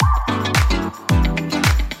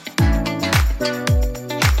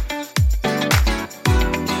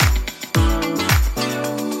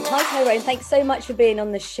Tyrone, thanks so much for being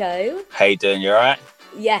on the show. How you doing? You all right?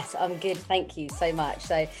 Yes, I'm good. Thank you so much.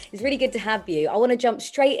 So it's really good to have you. I want to jump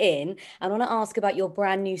straight in. I want to ask about your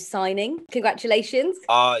brand new signing. Congratulations.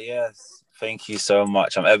 Yes. Thank you so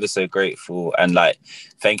much. I'm ever so grateful. And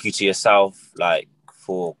thank you to yourself,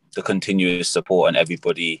 for the continuous support and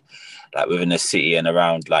everybody, within the city and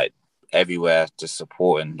around, everywhere, just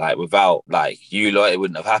supporting. Without you lot, it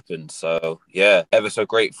wouldn't have happened. So yeah, ever so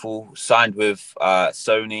grateful. Signed with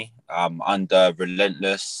Sony under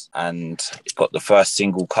Relentless, and got the first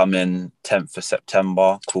single coming 10th of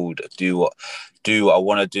September called Do What I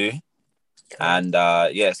Want to Do. And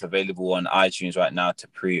it's available on iTunes right now to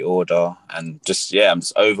pre-order. And I'm just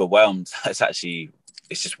overwhelmed. It's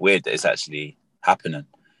just weird that it's actually happening.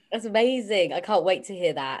 That's amazing. I can't wait to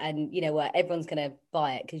hear that. And you know what? Everyone's going to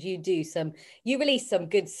buy it because you release some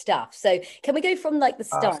good stuff. So can we go from the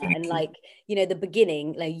start and the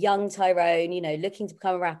beginning, young Tyrone, looking to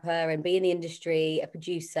become a rapper and be in the industry, a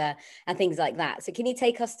producer and things like that. So can you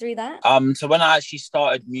take us through that? So when I actually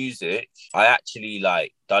started music, I actually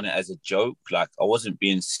done it as a joke. I wasn't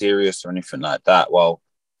being serious or anything like that. Well,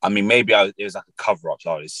 I mean, maybe it was a cover up.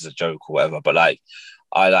 Oh, this is a joke or whatever. But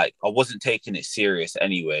I wasn't taking it serious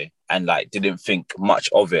anyway, and didn't think much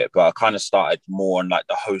of it. But I kind of started more on the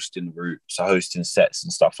hosting route, so hosting sets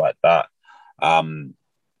and stuff like that,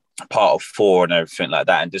 part of 4 and everything like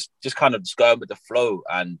that, and just kind of just going with the flow.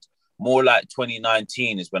 And more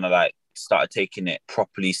 2019 is when I started taking it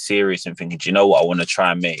properly serious and thinking, do you know what, I want to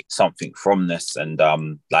try and make something from this and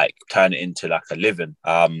turn it into a living.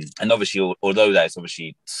 And obviously, although that is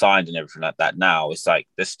obviously signed and everything like that now, it's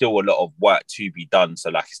there's still a lot of work to be done.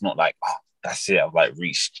 So it's not oh, that's it, I've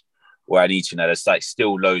reached where I need to. There's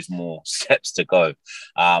still loads more steps to go.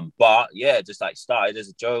 But yeah, just started as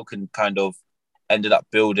a joke and kind of ended up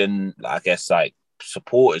building,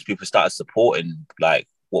 supporters. People started supporting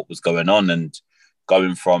what was going on, and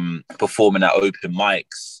going from performing at open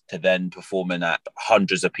mics to then performing at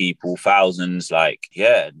hundreds of people, thousands,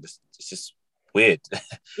 it's just weird.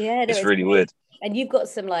 Yeah, it's really weird. And you've got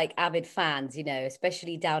some avid fans,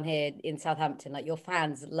 especially down here in Southampton. Your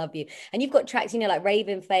fans love you. And you've got tracks, like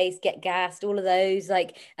Raven Face, Get Gassed, all of those.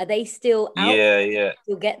 Are they still out? Yeah.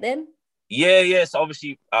 You'll get them? Yeah. So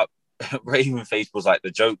obviously, Raven Face was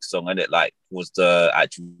the joke song, and it was the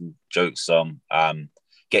actual joke song.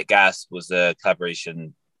 Get Gas was a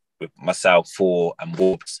collaboration with myself, 4 and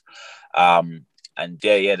Warps. And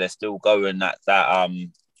they're still going. That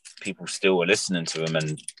people still are listening to them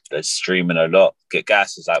and they're streaming a lot. Get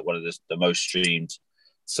Gas is one of the most streamed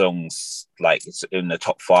songs, it's in the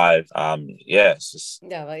top 5.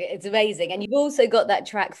 It's amazing. And you've also got that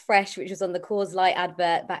track Fresh, which was on the Coors Light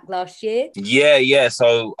advert back last year. Yeah.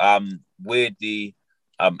 So weirdly,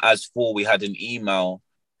 as 4, we had an email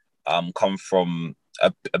come from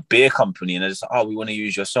a beer company, and they're just we want to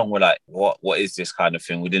use your song. We're what is this kind of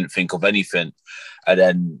thing? We didn't think of anything, and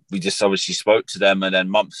then we just obviously spoke to them, and then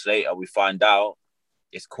months later we find out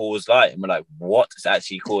it's Coors Light, and we're what? It's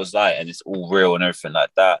actually Coors Light, and it's all real and everything like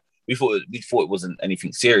that. We thought it wasn't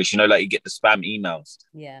anything serious, you get the spam emails.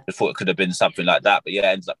 Yeah, we thought it could have been something like that, but yeah,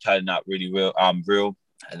 it ends up turning out really real.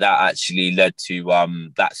 That actually led to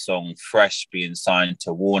that song Fresh being signed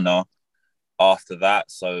to Warner after that.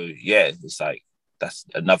 So yeah, it's that's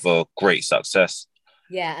another great success.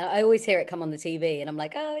 Yeah, and I always hear it come on the TV, and I'm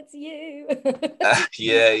oh, it's you.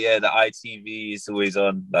 Yeah, the ITV is always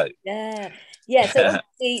on. Yeah. So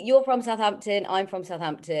obviously you're from Southampton, I'm from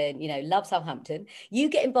Southampton, love Southampton. You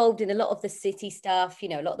get involved in a lot of the city stuff,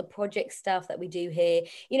 a lot of the project stuff that we do here.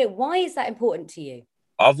 Why is that important to you?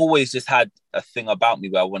 I've always just had a thing about me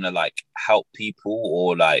where I want to help people,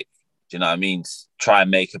 or do you know what I mean? Try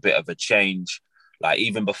and make a bit of a change.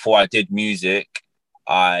 Even before I did music,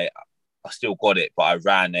 I still got it, but I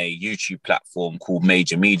ran a YouTube platform called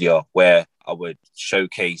Major Media where I would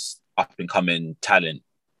showcase up and coming talent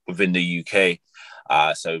within the UK.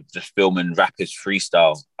 So just filming rappers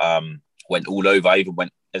freestyle, went all over. I even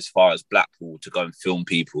went as far as Blackpool to go and film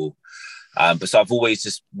people. But so I've always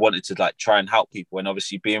just wanted to try and help people. And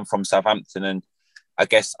obviously being from Southampton, and I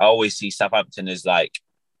guess I always see Southampton as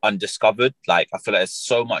undiscovered. I feel there's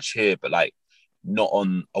so much here, but not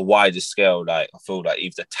on a wider scale. I feel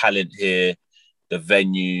if the talent here, the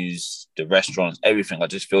venues, the restaurants, everything, I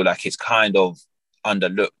just feel it's kind of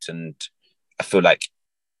underlooked, and I feel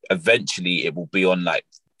eventually it will be on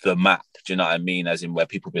the map. Do you know what I mean? As in where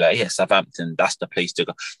people be yeah, Southampton, that's the place to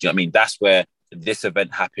go. Do you know what I mean? That's where this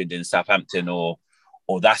event happened in Southampton, or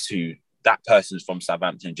that's who that person's from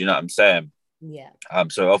Southampton. Do you know what I'm saying? Yeah.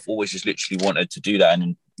 So I've always just literally wanted to do that,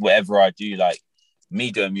 and whatever I do, me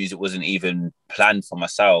doing music wasn't even planned for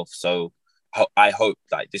myself. So I hope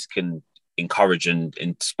like this can encourage and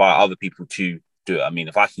inspire other people to do it. I mean,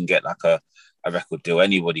 if I can get like a record deal,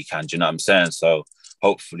 anybody can. Do you know what I'm saying? So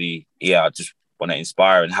hopefully, yeah, I just want to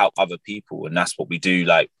inspire and help other people, and that's what we do.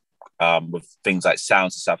 Like with things like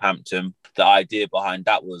Sounds of Southampton, the idea behind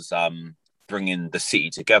that was bringing the city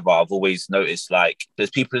together. I've always noticed like there's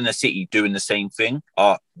people in the city doing the same thing.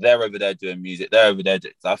 They're over there doing music, they're over there.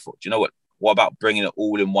 I thought, do you know what? What about bringing it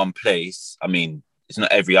all in one place? I mean, it's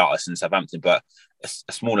not every artist in Southampton, but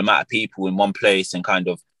a small amount of people in one place and kind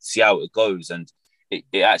of see how it goes. And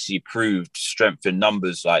it actually proved strength in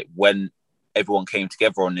numbers. Like when everyone came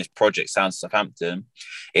together on this project, Sounds of Southampton,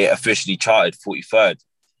 it officially charted 43rd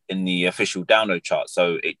in the official download chart.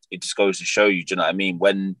 So it just goes to show you, do you know what I mean?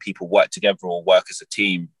 When people work together or work as a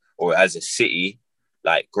team or as a city,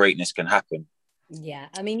 like greatness can happen. Yeah,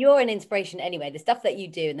 I mean, you're an inspiration anyway. The stuff that you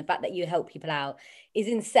do and the fact that you help people out is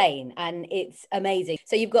insane and it's amazing.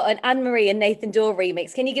 So you've got an Anne-Marie and Nathan Dawe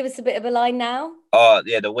remix. Can you give us a bit of a line now?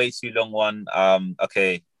 Yeah, the Way Too Long one.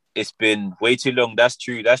 Okay, it's been way too long. That's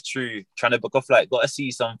true. Trying to book off like, gotta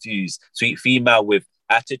see some views. Sweet female with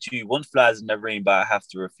attitude, want flowers in the rain, but I have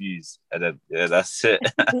to refuse. And then, yeah, that's it.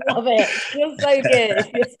 Love it. You're so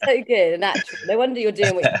good. You're so good and natural. No wonder you're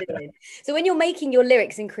doing what you're doing. So when you're making your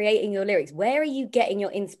lyrics and creating your lyrics, where are you getting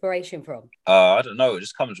your inspiration from? I don't know. It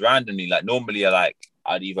just comes randomly. Like normally, I'd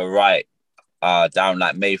either write down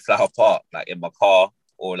like Mayflower Park, like in my car,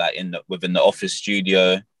 or like within the office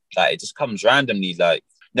studio. Like it just comes randomly. Like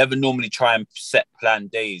never normally try and set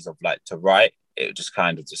planned days of like to write. It just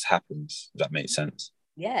kind of just happens. Does that make sense?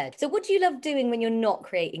 Yeah. So what do you love doing when you're not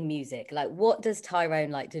creating music? Like what does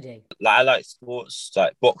Tyrone like to do? Like I like sports,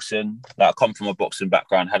 like boxing. Like I come from a boxing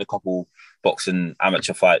background, had a couple boxing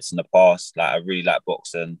amateur fights in the past. Like I really like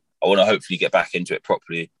boxing. I want to hopefully get back into it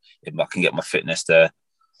properly if I can get my fitness there.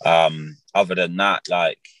 Other than that,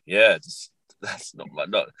 like yeah, that's not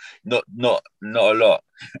a lot.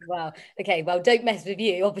 Wow. Okay. Well, don't mess with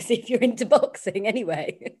you. Obviously, if you're into boxing,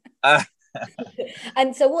 anyway.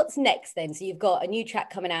 And so what's next then? So you've got a new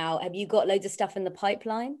track coming out. Have you got loads of stuff in the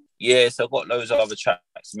pipeline? Yeah, so I've got loads of other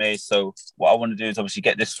tracks made. So what I want to do is obviously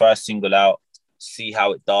get this first single out, see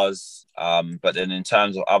how it does. But then in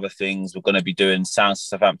terms of other things, we're going to be doing Sounds of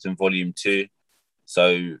Southampton Volume 2.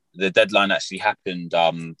 So the deadline actually happened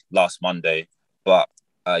last Monday. But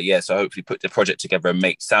so hopefully put the project together and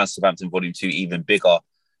make Sounds of Southampton Volume 2 even bigger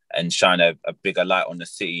and shine a bigger light on the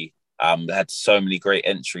city. They had so many great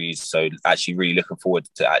entries, so actually really looking forward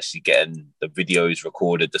to actually getting the videos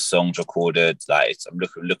recorded, the songs recorded. Like I'm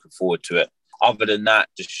looking forward to it. Other than that,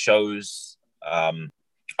 just shows up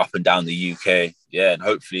and down the UK, yeah, and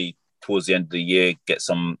hopefully towards the end of the year get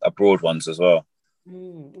some abroad ones as well.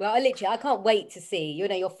 Well, I can't wait to see.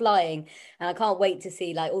 You're flying, and I can't wait to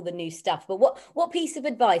see like all the new stuff. But what piece of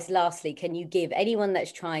advice, lastly, can you give anyone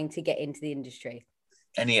that's trying to get into the industry?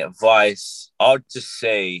 Any advice? I'd just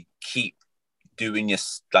say keep doing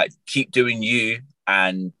you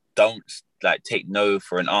and don't like take no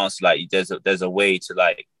for an answer. Like there's a way to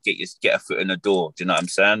like get a foot in the door. Do you know what I'm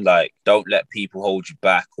saying? Like don't let people hold you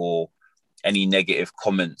back or any negative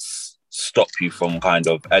comments stop you from kind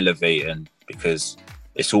of elevating, because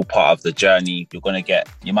it's all part of the journey.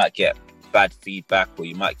 You might get bad feedback or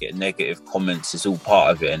you might get negative comments. It's all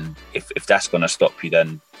part of it, and if that's gonna stop you,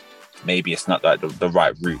 then maybe it's not like the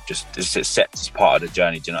right route. Just accept it's part of the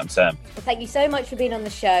journey. Do you know what I'm saying? Well, thank you so much for being on the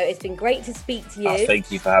show. It's been great to speak to you.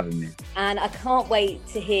 Thank you for having me. And I can't wait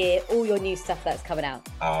to hear all your new stuff that's coming out.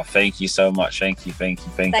 Thank you so much. Thank you.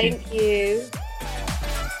 Thank you.